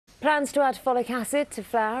Plans to add folic acid to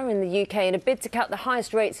flour in the UK in a bid to cut the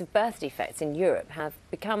highest rates of birth defects in Europe have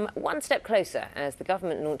become one step closer as the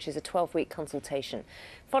government launches a 12-week consultation.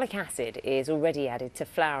 Folic acid is already added to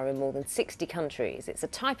flour in more than 60 countries. It's a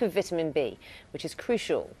type of vitamin B which is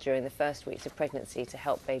crucial during the first weeks of pregnancy to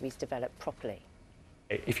help babies develop properly.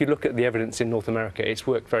 If you look at the evidence in North America, it's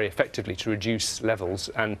worked very effectively to reduce levels,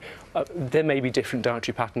 and there may be different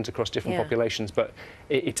dietary patterns across different populations, but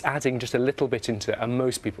it's adding just a little bit into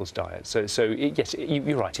most people's diet. Yes,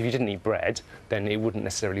 you're right, if you didn't eat bread, then it wouldn't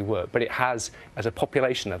necessarily work, but it has, as a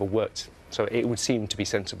population level, worked. So it would seem to be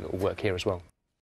sensible it will work here as well.